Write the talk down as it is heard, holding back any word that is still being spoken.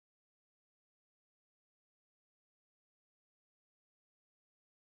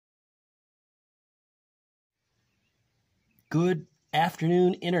Good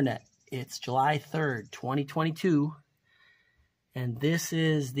afternoon, Internet. It's July 3rd, 2022, and this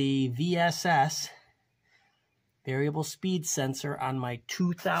is the VSS variable speed sensor on my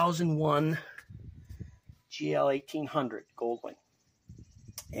 2001 GL1800 Goldwing.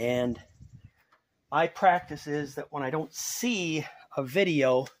 And my practice is that when I don't see a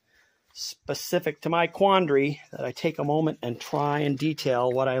video specific to my quandary, that I take a moment and try and detail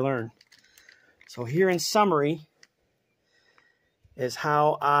what I learned. So here in summary is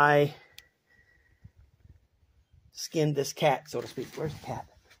how I skinned this cat, so to speak. Where's the cat?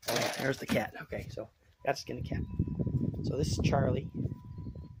 Oh, yeah, there's the cat. Okay, so got to skin the cat. So this is Charlie.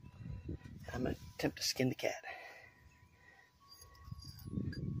 I'm going to attempt to skin the cat.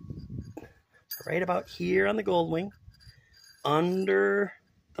 Right about here on the Goldwing, under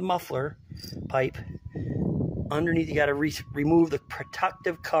the muffler pipe, underneath you got to remove the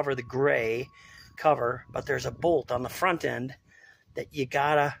protective cover, the gray cover, but there's a bolt on the front end that you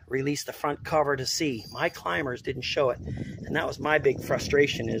gotta release the front cover to see. My Clymers didn't show it, and that was my big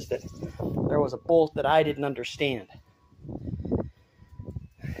frustration, is that there was a bolt that I didn't understand.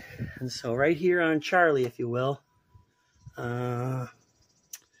 And so right here on Charlie, if you will, it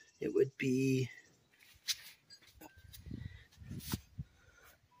would be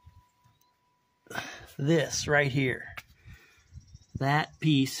this right here. That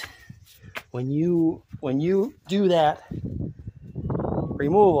piece, when you do that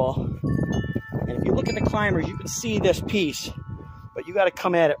removal, and if you look at the Clymers, you can see this piece, but you got to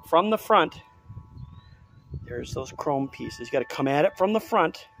come at it from the front. There's those chrome pieces. You got to come at it from the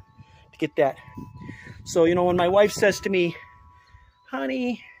front to get that. So, you know, when my wife says to me,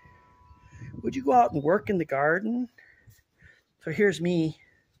 honey, would you go out and work in the garden? So here's me,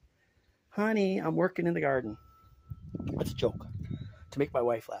 honey, I'm working in the garden. That's a joke to make my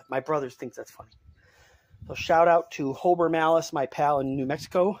wife laugh. My brothers think that's funny. So shout out to Hober Malice, my pal in New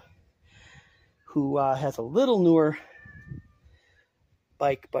Mexico, who has a little newer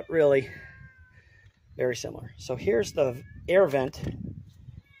bike, but really very similar. So here's the air vent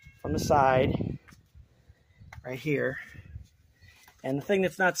from the side right here. And the thing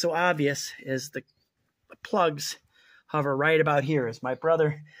that's not so obvious is the plugs hover right about here. As my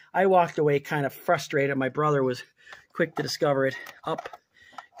brother, I walked away kind of frustrated. My brother was quick to discover it. Up,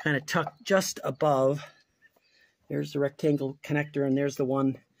 kind of tucked just above. There's the rectangle connector, and there's the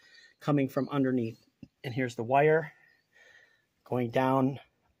one coming from underneath. And here's the wire going down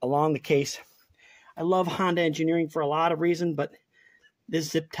along the case. I love Honda engineering for a lot of reasons, but this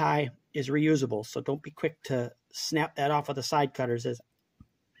zip tie is reusable, so don't be quick to snap that off of the side cutters, as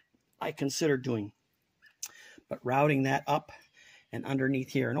I consider doing. But routing that up and underneath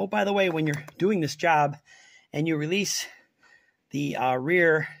here. And oh, by the way, when you're doing this job and you release the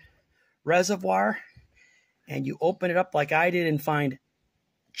rear reservoir and you open it up like I did and find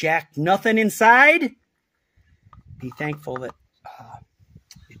jack nothing inside, be thankful that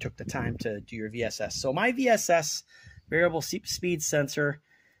you took the time to do your VSS. So my VSS, variable speed sensor,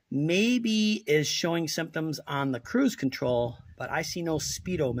 maybe is showing symptoms on the cruise control, but I see no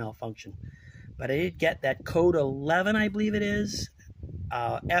speedo malfunction. But I did get that code 11, I believe it is.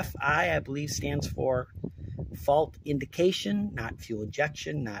 FI, I believe, stands for fault indication, not fuel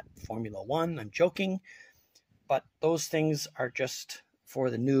injection, not Formula One. I'm joking. But those things are just for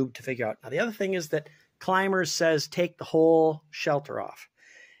the noob to figure out. Now, the other thing is that Clymers says take the whole shelter off.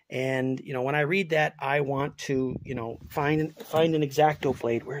 And, you know, when I read that, I want to, you know, find an X-Acto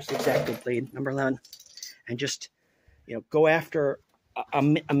blade. Where's the X-Acto blade? Number 11. And just, you know, go after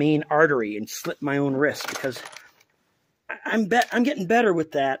a main artery and slit my own wrist, because I'm getting better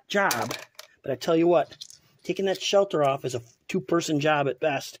with that job. But I tell you what, taking that shelter off is a two-person job at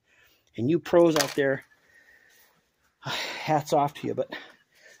best. And you pros out there, hats off to you. But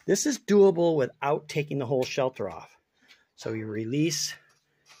this is doable without taking the whole shelter off. So you release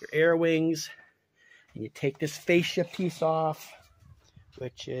your air wings, and you take this fascia piece off,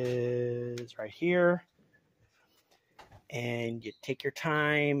 which is right here, and you take your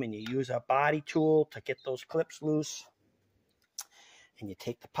time and you use a body tool to get those clips loose, and you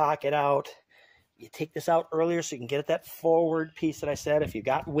take the pocket out. You take this out earlier so you can get at that forward piece that I said. If you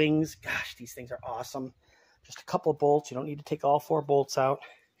got wings, gosh, these things are awesome. Just a couple of bolts. You don't need to take all 4 bolts out.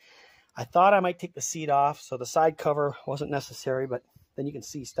 I thought I might take the seat off, so the side cover wasn't necessary, but then you can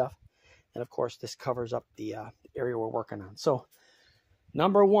see stuff. And of course, this covers up the area we're working on. So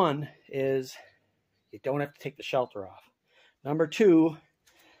number 1 is you don't have to take the shelter off. Number 2,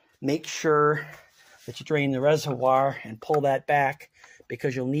 make sure that you drain the reservoir and pull that back,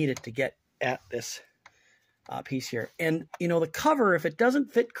 because you'll need it to get at this piece here. And, you know, the cover, if it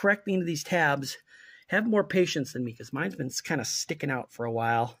doesn't fit correctly into these tabs, have more patience than me, because mine's been kind of sticking out for a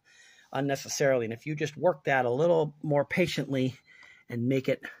while unnecessarily. And if you just work that a little more patiently and make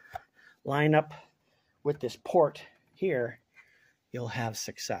it line up with this port here, you'll have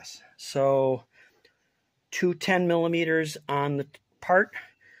success. So 2 10 millimeters on the part,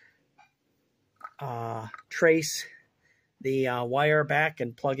 trace the wire back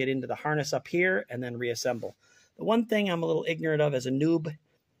and plug it into the harness up here, and then reassemble. The one thing I'm a little ignorant of as a noob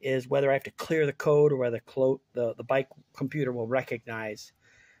is whether I have to clear the code or whether the bike computer will recognize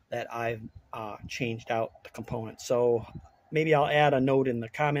that I've changed out the component. So maybe I'll add a note in the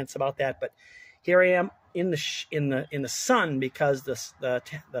comments about that. But here I am in the sun, because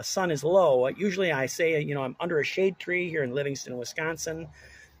the sun is low. Usually I say, you know, I'm under a shade tree here in Livingston, Wisconsin,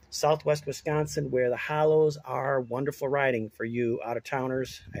 southwest Wisconsin, where the hollows are wonderful riding for you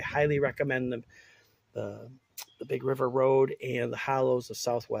out-of-towners. I highly recommend them. The Big River Road and the hollows of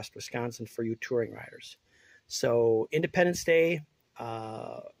southwest Wisconsin for you touring riders. So Independence Day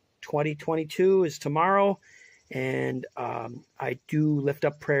 2022 is tomorrow, and I do lift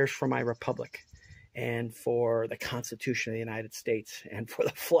up prayers for my republic and for the Constitution of the United States and for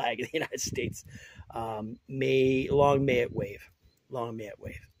the flag of the United States. Long may it wave. Long may it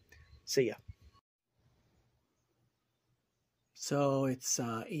wave. See ya. So it's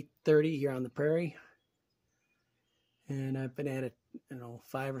 8:30 here on the prairie. And I've been at it,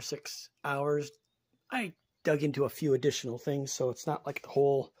 5 or 6 hours. I dug into a few additional things, so it's not like the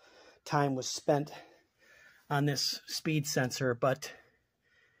whole time was spent on this speed sensor, but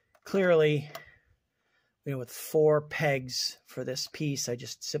clearly, with 4 pegs for this piece, I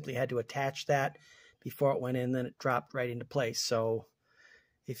just simply had to attach that before it went in, then it dropped right into place. So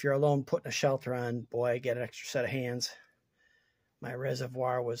if you're alone putting a shelter on, boy, get an extra set of hands. My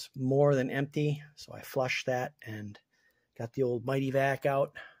reservoir was more than empty, so I flushed that and got the old Mighty Vac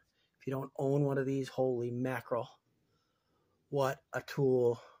out. If you don't own one of these, holy mackerel, what a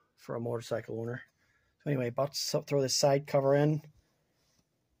tool for a motorcycle owner. So anyway, about to throw this side cover in.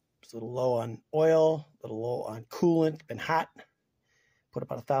 It's a little low on oil, a little low on coolant, been hot. Put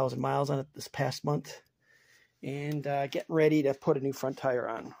about 1,000 miles on it this past month. And getting ready to put a new front tire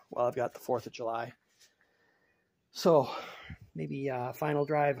on while I've got the 4th of July. So maybe final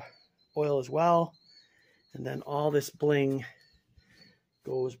drive oil as well. And then all this bling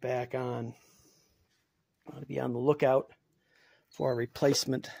goes back on. I want to be on the lookout for a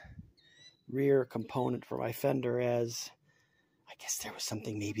replacement rear component for my fender, as I guess there was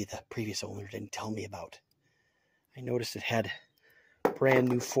something maybe the previous owner didn't tell me about. I noticed it had brand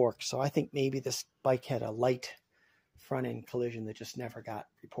new forks, so I think maybe this bike had a light front end collision that just never got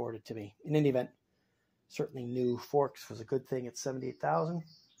reported to me. In any event, certainly new forks was a good thing at 78,000.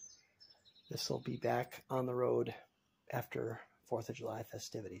 This will be back on the road after 4th of July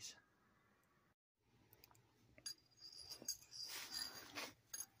festivities.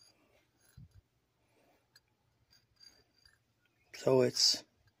 So it's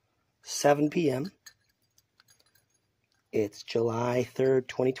 7 p.m. It's July 3rd,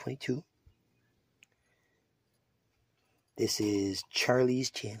 2022. This is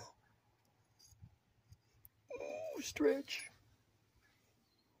Charlie's channel. Oh, stretch.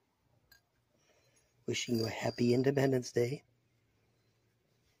 Wishing you a happy Independence Day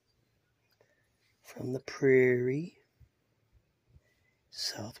from the prairie,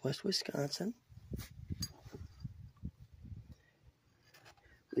 southwest Wisconsin.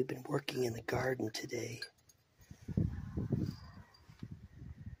 We've been working in the garden today.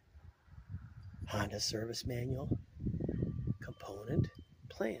 Honda service manual, component,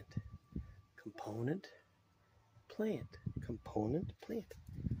 plant, component, plant, component, plant,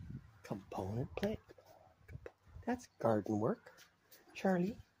 component, plant. That's garden work.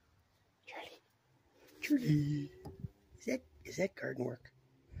 Charlie. Is that garden work?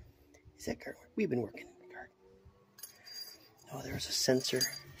 Is that garden work? We've been working in the garden. Oh, there's a sensor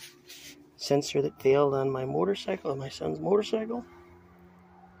that failed on my motorcycle, on my son's motorcycle.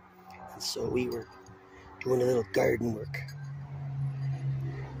 And so we were doing a little garden work.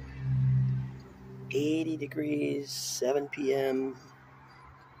 80 degrees, 7 p.m.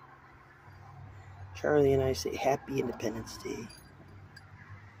 Charlie and I say Happy Independence Day.